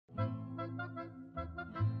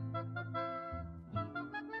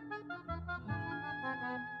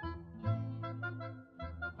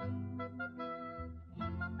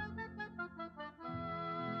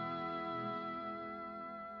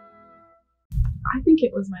I think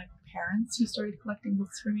it was my parents who started collecting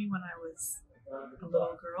books for me when I was a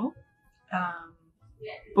little girl.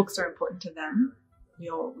 Books are important to them. We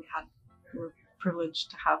were privileged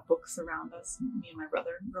to have books around us, me and my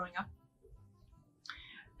brother growing up.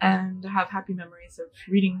 And I have happy memories of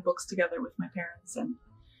reading books together with my parents and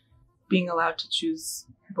being allowed to choose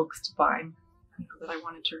books to buy that I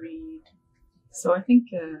wanted to read. So I think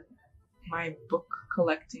my book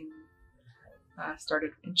collecting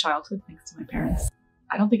started in childhood thanks to my parents.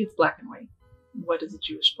 I don't think it's black and white. What is a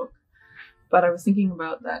Jewish book? But I was thinking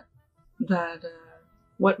about that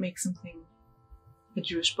what makes something a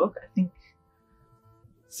Jewish book? I think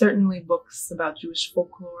certainly books about Jewish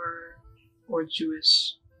folklore or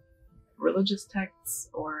Jewish religious texts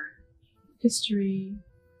or history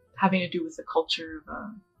having to do with the culture of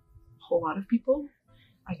a whole lot of people.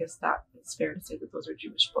 I guess that it's fair to say that those are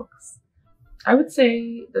Jewish books. I would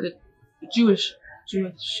say that a Jewish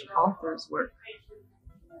author's work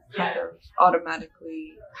kind of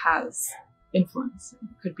automatically has influence.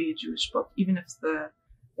 It could be a Jewish book, even if the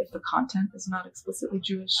content is not explicitly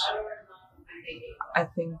Jewish. I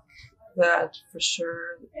think that for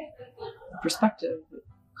sure the perspective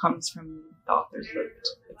comes from the author's lived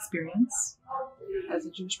experience as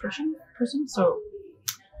a Jewish person. So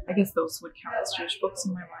I guess those would count as Jewish books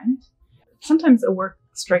in my mind. Sometimes a work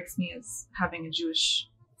strikes me as having a Jewish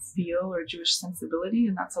feel or Jewish sensibility,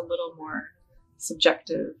 and that's a little more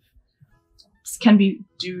subjective. This can be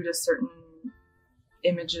due to certain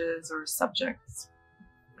images or subjects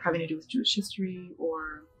having to do with Jewish history,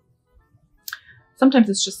 or sometimes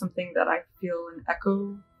it's just something that I feel an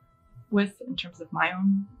echo with in terms of my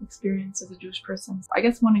own experience as a Jewish person. I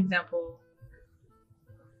guess one example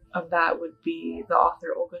of that would be the author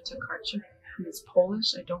Olga Tokarczuk, who is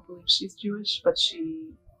Polish. I don't believe she's Jewish, but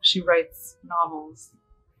she writes novels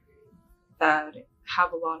that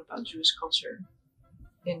have a lot about Jewish culture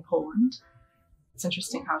in Poland. It's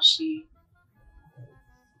interesting how she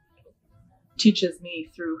teaches me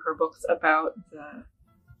through her books about the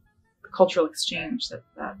cultural exchange that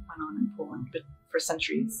went on in Poland for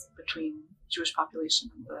centuries between Jewish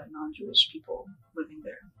population and the non-Jewish people living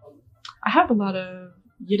there. I have a lot of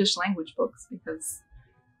Yiddish language books because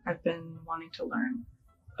I've been wanting to learn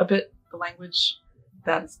a bit the language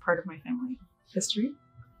that is part of my family history.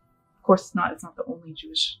 Of course, it's not the only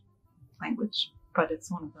Jewish language, but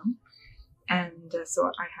it's one of them. And so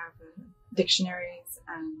I have dictionaries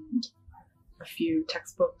and a few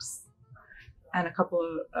textbooks and a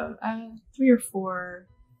couple of 3 or 4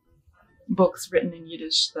 books written in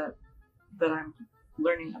Yiddish that I'm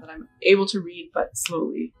learning, that I'm able to read, but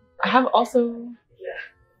slowly. I have also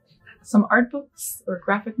some art books or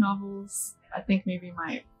graphic novels. I think maybe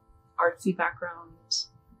my artsy background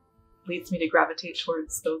leads me to gravitate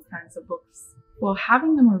towards those kinds of books. Well,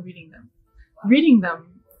 having them or reading them? Reading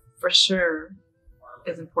them for sure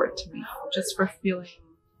is important to me, just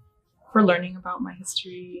for learning about my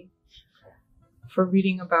history, for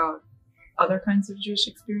reading about other kinds of Jewish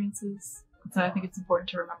experiences. So I think it's important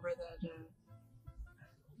to remember that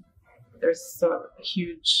there's a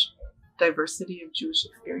huge diversity of Jewish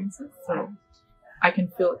experiences. So I can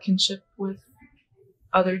feel a kinship with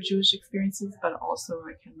other Jewish experiences, but also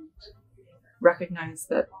I can recognize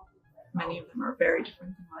that many of them are very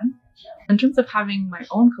different than mine. In terms of having my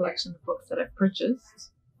own collection of books that I've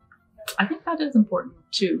purchased, I think that is important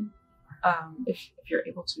too, if you're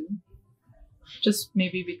able to. Just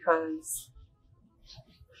maybe because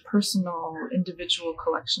personal, individual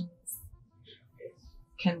collections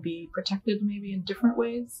can be protected maybe in different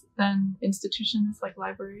ways than institutions like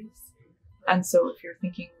libraries. And so if you're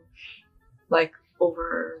thinking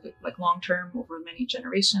over long term, over many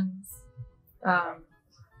generations,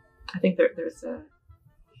 I think there's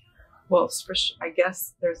I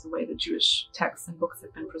guess there's a way that Jewish texts and books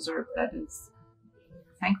have been preserved that is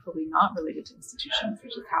thankfully not related to institutions,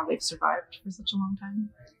 which is how they've survived for such a long time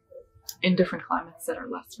in different climates that are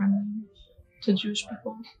less friendly to Jewish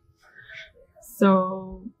people.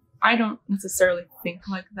 So I don't necessarily think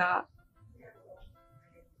like that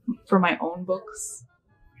for my own books,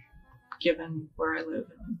 given where I live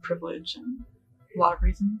and privilege and a lot of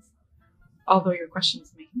reasons. Although your question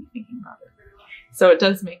is making me thinking about it. So it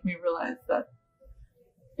does make me realize that,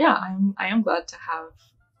 yeah, I am glad to have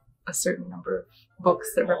a certain number of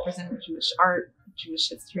books that represent Jewish art, Jewish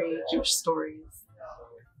history, Jewish stories.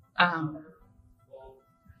 And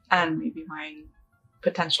maybe my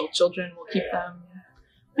potential children will keep them.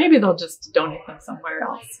 Maybe they'll just donate them somewhere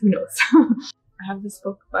else. Who knows? I have this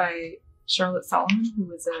book by Charlotte Solomon, who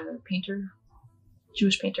was a painter,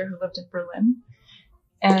 Jewish painter who lived in Berlin.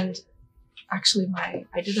 And actually I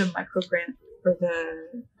did a micro grant for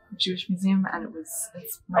the Jewish Museum, and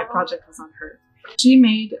my project was on her. She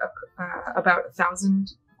made about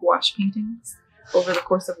 1,000 gouache paintings over the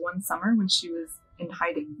course of one summer when she was in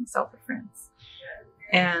hiding in the south of France.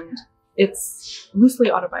 And it's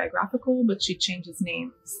loosely autobiographical, but she changes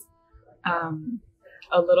names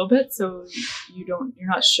a little bit, so you're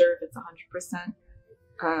not sure if it's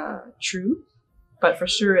 100% true, but for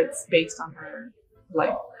sure it's based on her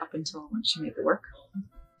life up until when she made the work.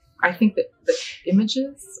 I think that the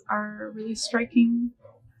images are really striking,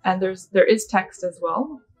 and there is text as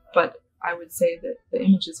well, but I would say that the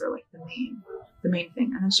images are like the main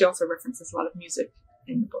thing. And then she also references a lot of music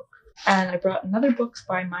in the book. And I brought another book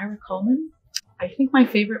by Myra Coleman. I think my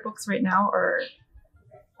favorite books right now are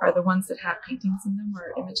the ones that have paintings in them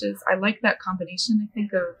or images. I like that combination, I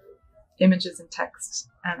think, of images and text,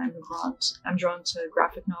 and I'm drawn to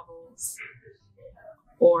graphic novels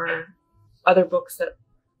or other books that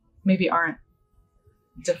maybe aren't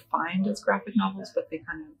defined as graphic novels, but they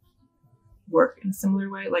kind of work in a similar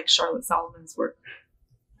way. Like Charlotte Solomon's work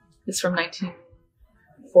is from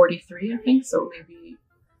 1943, I think. So maybe,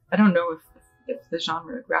 I don't know if the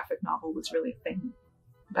genre graphic novel was really a thing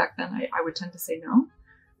back then. I would tend to say no.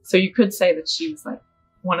 So you could say that she was like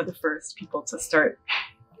one of the first people to start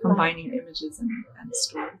combining images and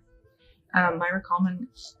story. Myra Coleman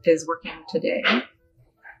is working today,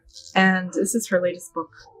 and this is her latest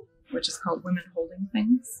book, which is called Women Holding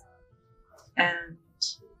Things. And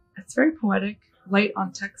it's very poetic, light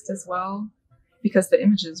on text as well, because the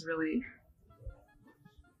images really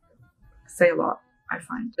say a lot, I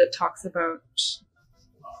find. It talks about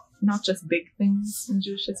not just big things in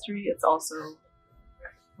Jewish history, it's also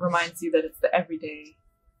reminds you that it's the everyday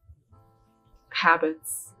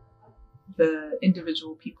habits, the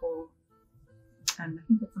individual people, and I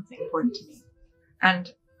think that's something important to me.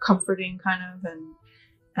 And comforting, kind of, and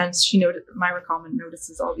Myra Coleman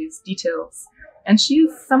notices all these details, and she's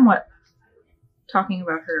somewhat talking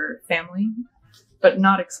about her family, but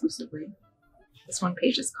not exclusively. This one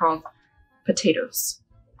page is called Potatoes,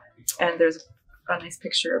 and there's a nice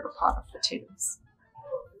picture of a pot of potatoes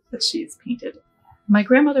that she's painted. My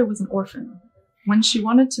grandmother was an orphan. When she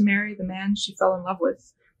wanted to marry the man she fell in love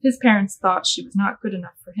with, his parents thought she was not good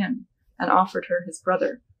enough for him and offered her his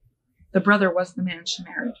brother. The brother was the man she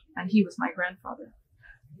married, and he was my grandfather.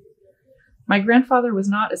 My grandfather was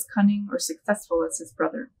not as cunning or successful as his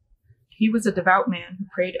brother. He was a devout man who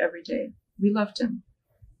prayed every day. We loved him.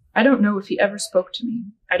 I don't know if he ever spoke to me.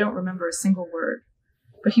 I don't remember a single word.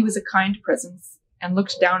 But he was a kind presence and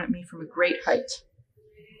looked down at me from a great height.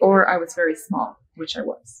 Or I was very small, which I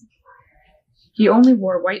was. He only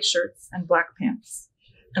wore white shirts and black pants,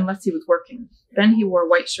 unless he was working. Then he wore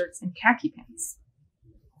white shirts and khaki pants.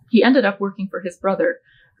 He ended up working for his brother,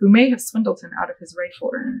 who may have swindled him out of his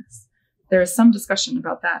rightful earnings. There is some discussion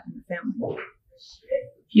about that in the family.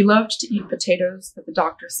 He loved to eat potatoes that the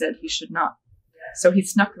doctor said he should not. So he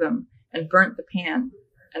snuck them and burnt the pan,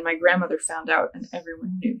 and my grandmother found out and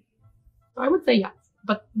everyone knew. So I would say yes,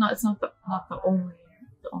 but it's not the only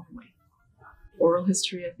way. Oral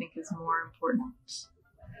history, I think, is more important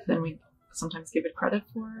than we sometimes give it credit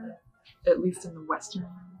for, at least in the Western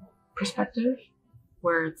perspective,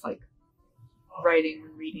 where it's like writing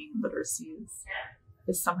and reading literacy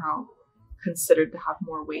is somehow considered to have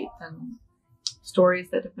more weight than stories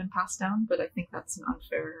that have been passed down. But I think that's an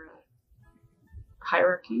unfair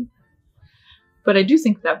hierarchy. But I do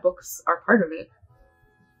think that books are part of it,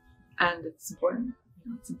 and it's important.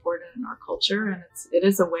 It's important in our culture, and it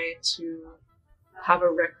is a way to have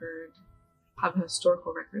a record, have a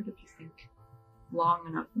historical record, if you think long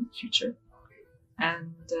enough in the future.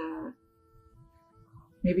 And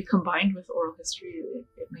maybe combined with oral history,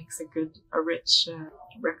 it makes a rich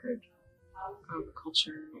record of a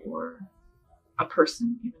culture or a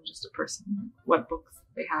person, even just a person. What books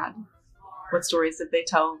they had, what stories did they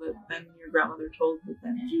tell that then your grandmother told that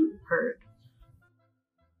then you heard.